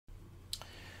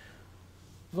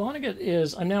Vonnegut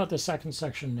is, I'm now at the second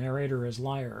section, narrator as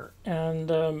liar, and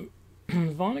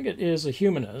Vonnegut is a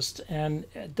humanist, and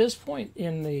at this point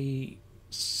in the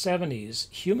 70s,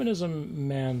 humanism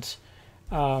meant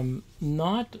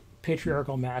not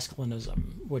patriarchal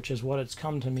masculinism, which is what it's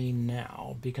come to mean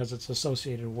now because it's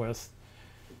associated with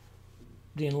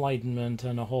the Enlightenment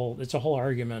and it's a whole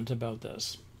argument about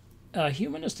this. A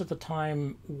humanist at the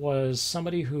time was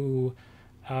somebody who,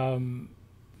 in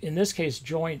this case,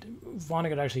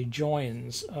 Vonnegut actually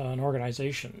joins an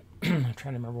organization. I'm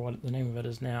trying to remember what the name of it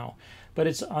is now, but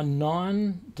it's a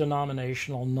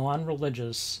non-denominational,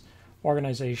 non-religious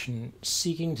organization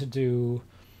seeking to do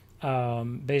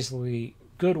basically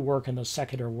good work in the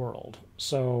secular world.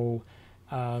 So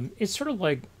it's sort of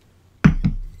like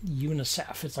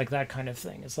UNICEF. It's like that kind of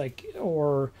thing. It's like,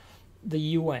 or the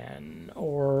UN,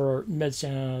 or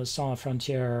Médecins Sans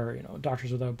Frontières,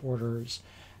 Doctors Without Borders,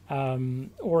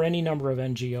 or any number of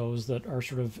NGOs that are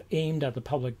sort of aimed at the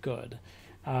public good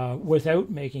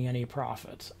without making any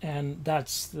profit. And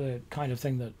that's the kind of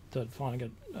thing that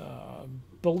Vonnegut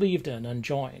believed in and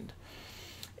joined.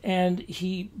 And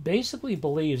he basically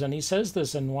believes, and he says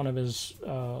this in one of his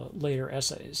later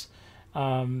essays,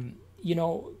 can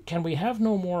we have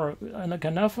no more,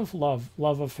 enough of love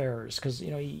affairs? Because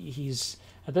he's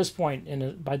at this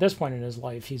point by this point in his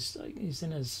life, he's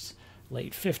in his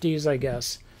late 50s, I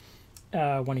guess,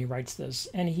 when he writes this,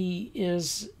 and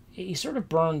he's sort of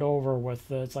burned over with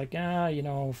it's like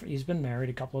he's been married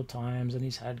a couple of times and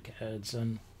he's had kids,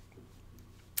 and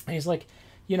he's like,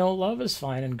 love is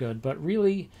fine and good, but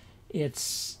really,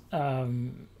 it's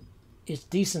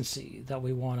decency that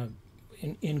we want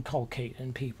to inculcate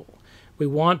in people. We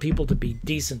want people to be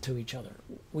decent to each other.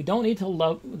 We don't need to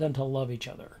love them to love each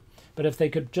other, but if they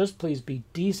could just please be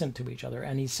decent to each other.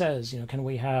 And he says, can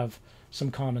we have some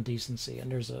common decency?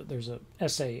 And there's a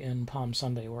essay in Palm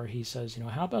Sunday where he says,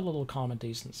 how about a little common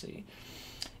decency?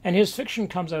 And his fiction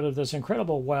comes out of this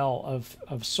incredible well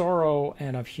of sorrow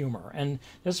and of humor. And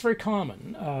that's very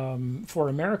common for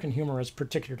American humorists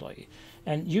particularly.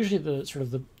 And usually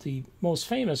the most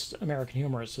famous American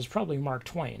humorist is probably Mark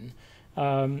Twain.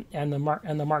 And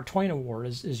the Mark Twain Award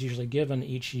is usually given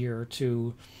each year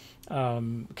to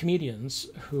comedians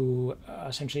who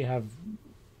essentially have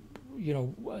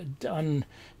done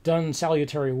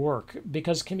salutary work,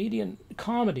 because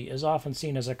comedy is often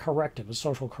seen as a corrective, a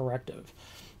social corrective.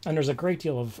 And there's a great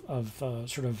deal of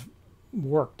sort of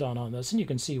work done on this, and you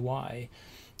can see why.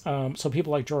 So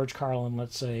people like George Carlin,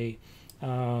 let's say,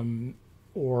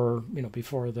 or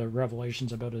before the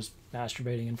revelations about his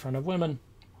masturbating in front of women,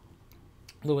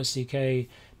 Louis C.K.,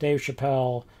 Dave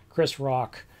Chappelle, Chris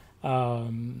Rock. Oh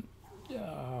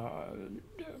my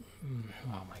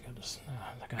goodness,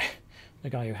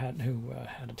 the guy who had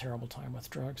a terrible time with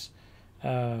drugs.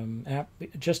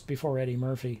 Just before Eddie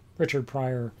Murphy, Richard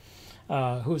Pryor.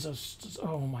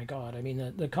 Oh my God! I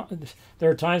mean, there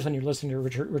are times when you're listening to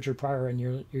Richard Pryor and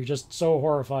you're just so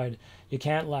horrified you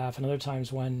can't laugh, and other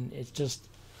times when it's just,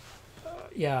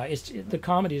 the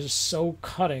comedy is so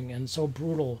cutting and so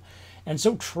brutal, and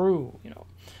so true,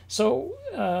 So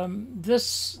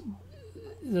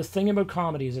the thing about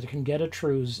comedy is that it can get at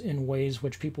truths in ways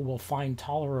which people will find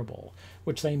tolerable,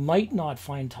 which they might not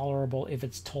find tolerable if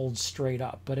it's told straight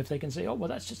up. But if they can say, oh, well,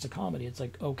 that's just a comedy, it's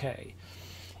like, okay.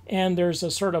 And there's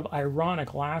a sort of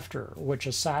ironic laughter, which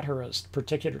a satirist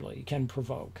particularly can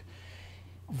provoke.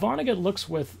 Vonnegut looks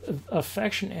with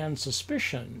affection and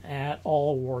suspicion at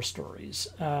all war stories,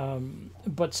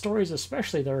 but stories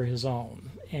especially that are his own.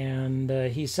 And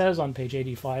he says on page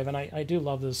 85, and I do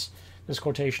love this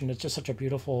quotation, it's just such a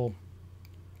beautiful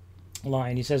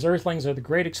line. He says, Earthlings are the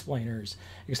great explainers,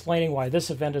 explaining why this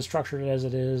event is structured as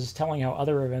it is, telling how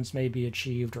other events may be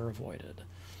achieved or avoided.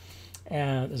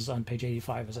 And this is on page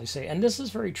 85, as I say. And this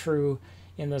is very true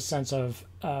in the sense of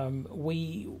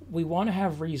we want to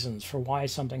have reasons for why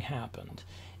something happened.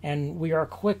 And we are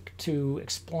quick to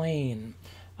explain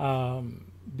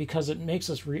because it makes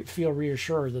us feel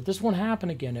reassured that this won't happen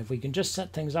again if we can just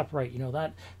set things up right.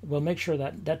 That we'll make sure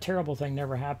that terrible thing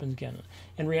never happens again.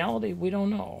 In reality, we don't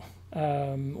know.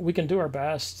 We can do our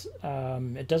best.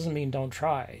 It doesn't mean don't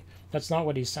try. That's not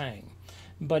what he's saying.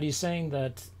 But he's saying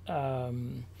that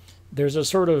there's a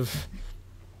sort of,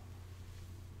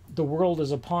 the world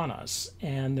is upon us,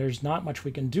 and there's not much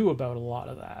we can do about a lot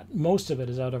of that. Most of it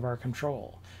is out of our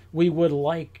control. We would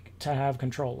like to have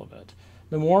control of it.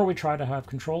 The more we try to have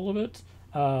control of it,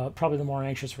 probably the more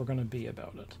anxious we're going to be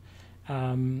about it.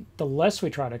 The less we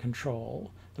try to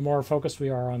control, the more focused we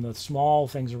are on the small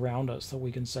things around us that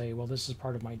we can say, well, this is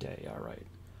part of my day, all right.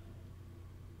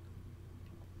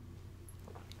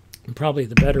 And probably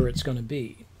the better it's going to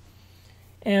be.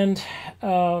 And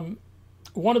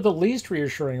one of the least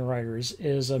reassuring writers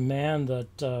is a man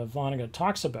that Vonnegut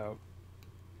talks about,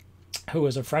 who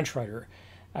is a French writer,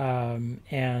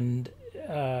 and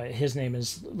his name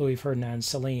is Louis Ferdinand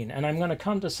Céline. And I'm going to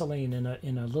come to Céline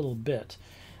in a little bit,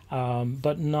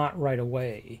 but not right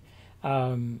away.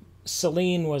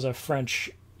 Céline was a French,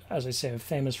 as I say, a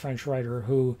famous French writer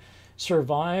who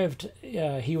survived.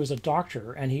 He was a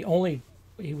doctor, and he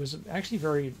was actually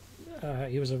very,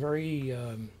 he was a very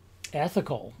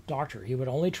ethical doctor. He would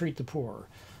only treat the poor.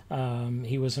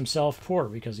 He was himself poor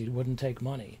because he wouldn't take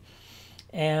money.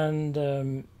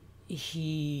 And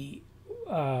he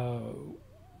was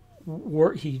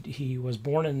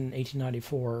born in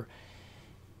 1894,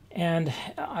 and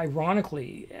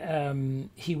ironically,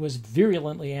 he was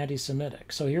virulently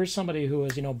anti-Semitic. So here's somebody who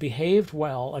was, behaved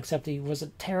well, except he was a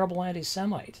terrible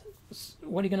anti-Semite.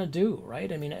 What are you going to do,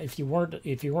 right? I mean, if you weren't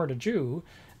a Jew,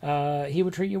 he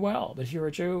would treat you well, but if you were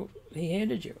a Jew, he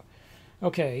hated you.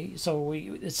 Okay, so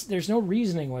there's no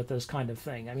reasoning with this kind of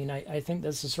thing. I mean, I think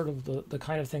this is sort of the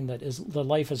kind of thing that the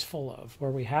life is full of,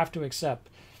 where we have to accept,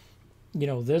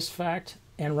 this fact,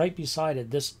 and right beside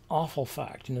it, this awful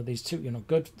fact. These two,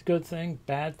 good thing,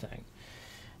 bad thing.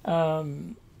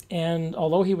 And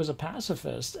although he was a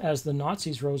pacifist, as the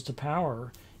Nazis rose to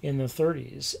power in the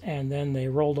 30s, and then they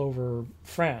rolled over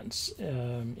France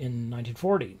in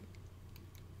 1940.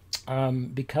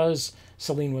 Because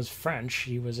Céline was French,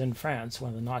 he was in France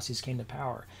when the Nazis came to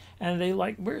power, and they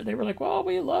were like, well,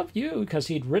 we love you, because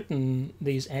he'd written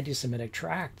these anti-Semitic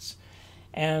tracts,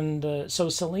 and so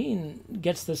Céline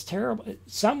gets this terrible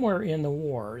somewhere in the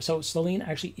war. So Céline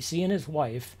he and his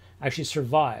wife actually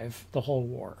survive the whole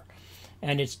war,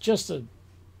 and it's just a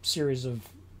series of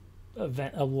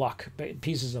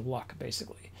pieces of luck,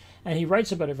 basically. And he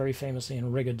writes about it very famously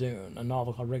in Rigadoon, a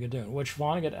novel called Rigadoon, which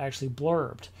Vonnegut actually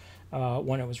blurbed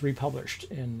when it was republished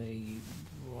in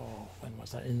when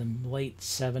was that? In the late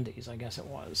 70s, I guess it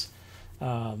was,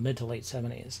 mid to late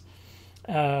 70s.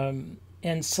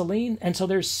 And Céline, and so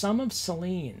there's some of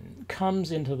Céline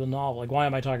comes into the novel. Like, why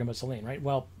am I talking about Céline, right?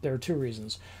 Well, there are two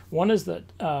reasons. One is that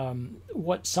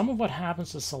some of what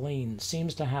happens to Céline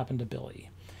seems to happen to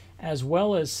Billy, as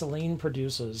well as Céline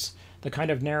produces the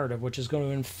kind of narrative which is going to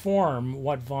inform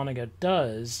what Vonnegut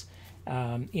does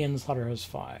in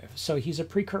Slaughterhouse-Five. So he's a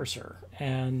precursor,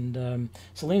 and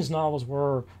Céline's novels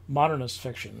were modernist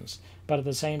fictions, but at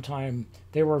the same time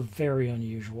they were very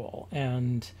unusual,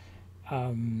 and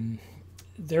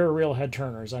they're real head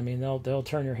turners. I mean, they'll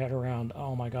turn your head around.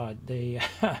 Oh my God,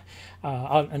 and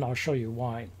I'll show you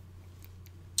why.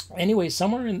 Anyway,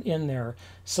 somewhere in there,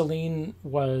 Céline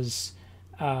was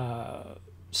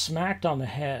smacked on the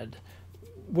head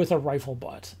with a rifle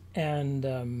butt,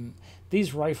 and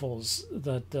these rifles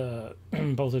that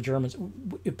both the Germans,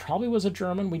 it probably was a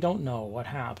German, we don't know what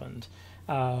happened,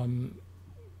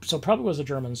 so probably was a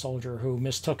German soldier who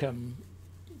mistook him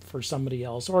for somebody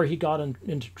else, or he got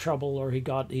into trouble, or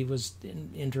he was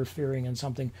interfering in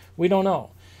something, we don't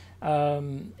know,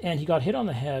 and he got hit on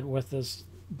the head with this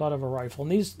butt of a rifle.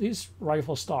 And these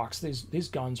rifle stocks, these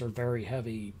guns are very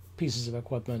heavy pieces of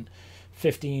equipment,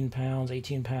 15 pounds,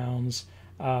 18 pounds,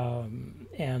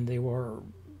 and they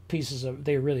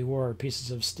really were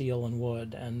pieces of steel and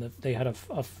wood, and they had a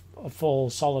full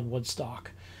solid wood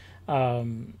stock,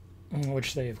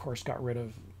 which they of course got rid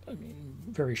of,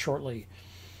 very shortly.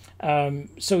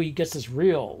 So he gets this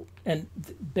real, and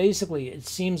basically it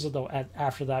seems as though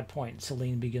after that point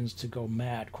Céline begins to go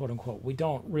mad, quote unquote. We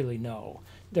don't really know.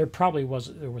 There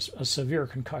was a severe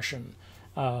concussion,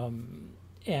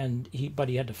 and he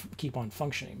had to keep on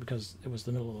functioning because it was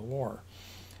the middle of the war.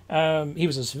 He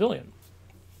was a civilian.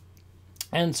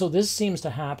 And so this seems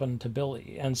to happen to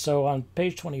Billy. And so on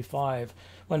page 25,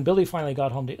 when Billy finally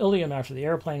got home to Ilium after the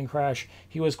airplane crash,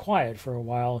 he was quiet for a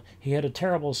while. He had a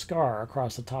terrible scar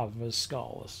across the top of his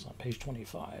skull. This is on page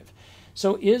 25.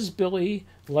 So is Billy,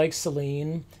 like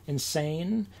Céline,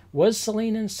 insane? Was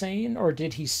Céline insane, or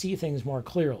did he see things more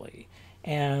clearly?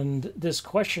 And this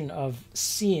question of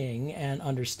seeing and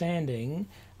understanding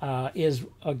is,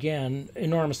 again,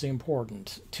 enormously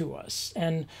important to us.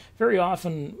 And very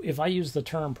often, if I use the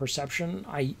term perception,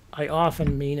 I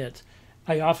often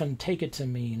take it to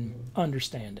mean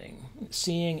understanding,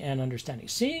 seeing and understanding.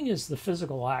 Seeing is the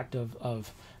physical act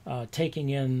of taking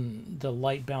in the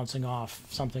light bouncing off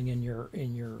something in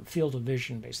your field of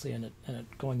vision, basically, and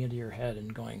it going into your head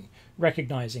and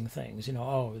recognizing things.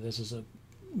 Oh, this is a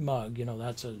mug.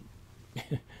 That's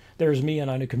there's me on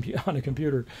a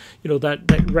computer.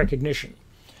 That recognition.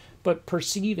 But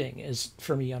perceiving is,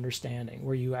 for me, understanding,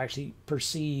 where you actually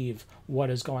perceive what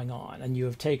is going on, and you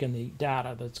have taken the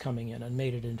data that's coming in and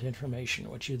made it into information,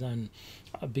 which you then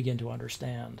begin to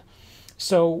understand.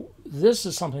 So this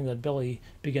is something that Billy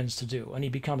begins to do, and he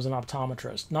becomes an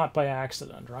optometrist, not by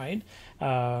accident, right?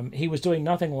 He was doing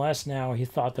nothing less now, he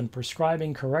thought, than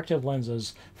prescribing corrective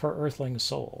lenses for earthling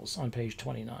souls, on page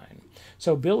 29.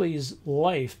 So Billy's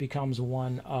life becomes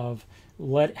one of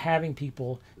having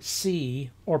people see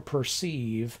or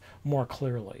perceive more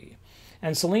clearly.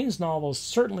 And Celine's novels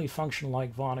certainly function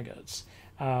like Vonnegut's,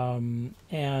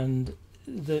 and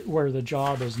where the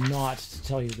job is not to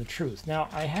tell you the truth. Now,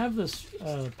 I have this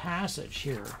passage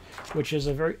here, which is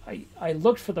a very... I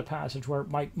looked for the passage where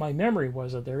my memory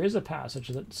was that there is a passage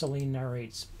that Celine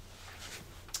narrates,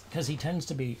 because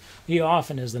he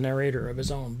often is the narrator of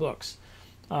his own books.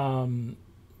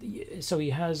 So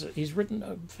he's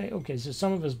written, okay, so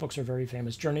some of his books are very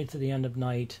famous. Journey to the End of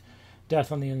Night,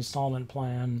 Death on the Installment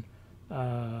Plan,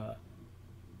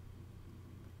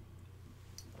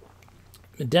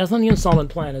 Death on the Installment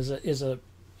Plan is a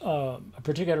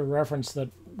particular reference that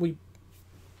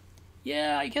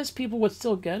I guess people would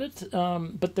still get it.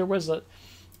 But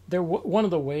one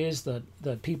of the ways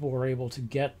that people were able to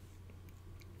get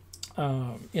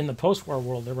in the post-war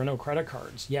world, there were no credit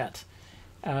cards yet.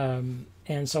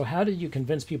 And so how did you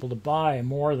convince people to buy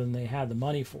more than they had the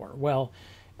money for? Well,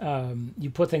 you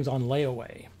put things on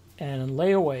layaway. And in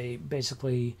layaway,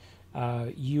 basically,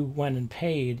 you went and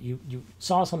paid, you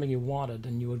saw something you wanted,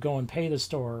 and you would go and pay the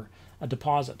store a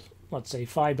deposit, let's say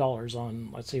 $5 on,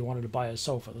 let's say you wanted to buy a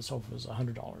sofa. The sofa was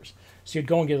 $100. So you'd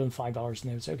go and give them $5, and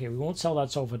they would say, okay, we won't sell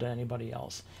that sofa to anybody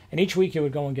else. And each week you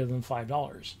would go and give them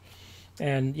 $5.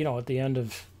 And, at the end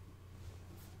of...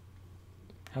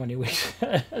 How many weeks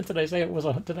did I say it was?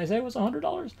 Did I say it was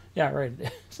 $100? Yeah, right.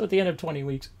 So at the end of 20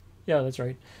 weeks, yeah, that's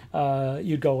right.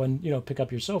 You'd go and pick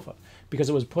up your sofa because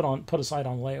it was put aside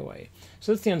on layaway.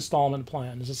 So that's the installment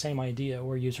plan. It's the same idea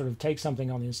where you sort of take something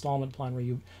on the installment plan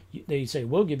where they say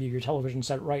we'll give you your television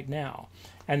set right now,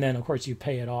 and then of course you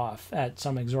pay it off at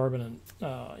some exorbitant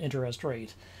interest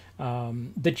rate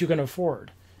that you can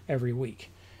afford every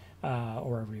week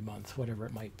or every month, whatever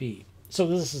it might be. So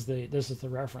this is the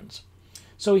reference.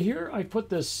 So here I put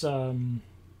this, let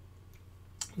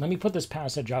me put this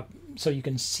passage up so you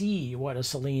can see what a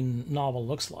Celine novel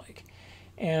looks like.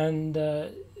 And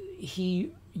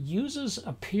he uses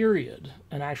a period,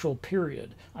 an actual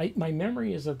period. My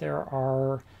memory is that there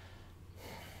are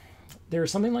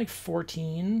something like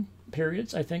 14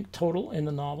 periods, I think, total in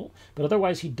the novel. But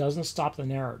otherwise, he doesn't stop the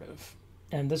narrative.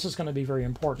 And this is going to be very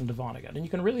important to Vonnegut. And you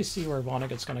can really see where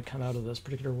Vonnegut's going to come out of this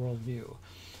particular worldview.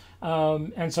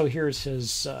 And so here's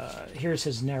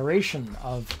his narration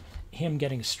of him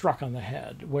getting struck on the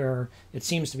head, where it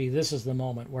seems to be this is the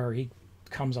moment where he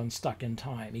comes unstuck in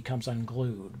time. He comes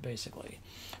unglued, basically.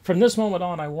 From this moment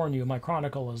on, I warn you, my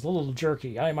chronicle is a little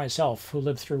jerky. I myself, who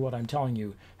lived through what I'm telling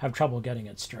you, have trouble getting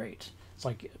it straight. It's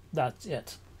like, that's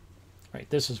it. Right?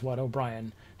 This is what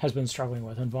O'Brien has been struggling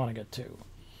with, and Vonnegut too.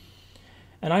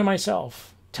 And I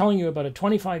myself, telling you about it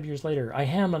 25 years later, I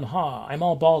hem and haw, I'm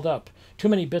all balled up. Too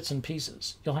many bits and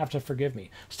pieces. You'll have to forgive me.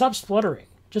 Stop spluttering.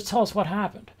 Just tell us what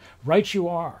happened. Right you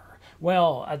are.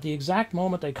 Well, at the exact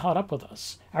moment they caught up with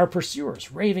us, our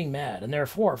pursuers raving mad, and their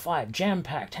 4 or 5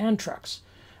 jam-packed hand trucks,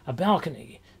 a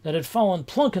balcony that had fallen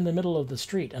plunk in the middle of the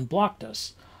street and blocked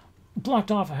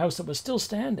off a house that was still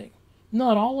standing.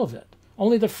 Not all of it.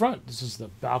 Only the front. This is the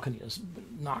balcony is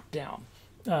knocked down.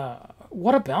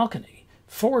 What a balcony.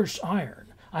 Forged iron.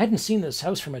 I hadn't seen this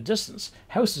house from a distance.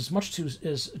 House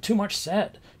is too much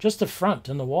said. Just the front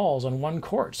and the walls on one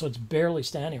court, so it's barely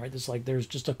standing, right? There's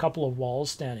just a couple of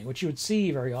walls standing, which you would see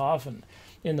very often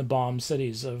in the bombed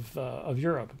cities of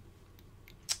Europe,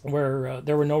 where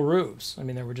there were no roofs. I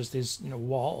mean, there were just these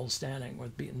walls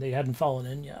standing they hadn't fallen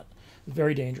in yet.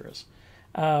 Very dangerous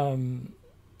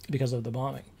because of the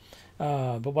bombing.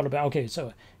 But what about, okay,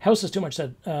 so house is too much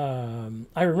said.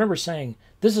 I remember saying,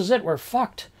 this is it, we're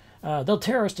fucked. They'll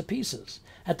tear us to pieces.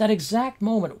 At that exact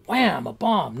moment, wham, a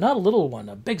bomb, not a little one,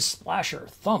 a big splasher,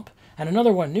 thump, and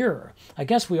another one nearer. I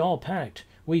guess we all panicked,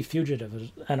 we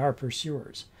fugitives and our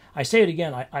pursuers. I say it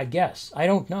again, I guess. I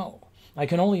don't know. I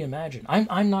can only imagine.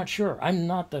 I'm not sure. I'm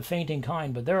not the fainting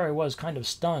kind, but there I was, kind of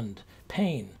stunned.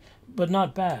 Pain, but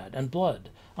not bad, and blood.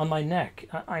 On my neck,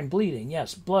 I'm bleeding,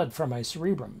 yes, blood from my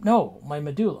cerebrum. No, my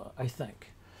medulla, I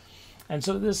think. And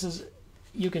so this is...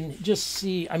 You can just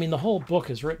see, I mean, the whole book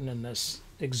is written in this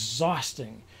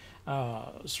exhausting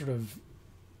sort of,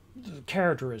 the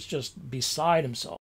character is just beside himself.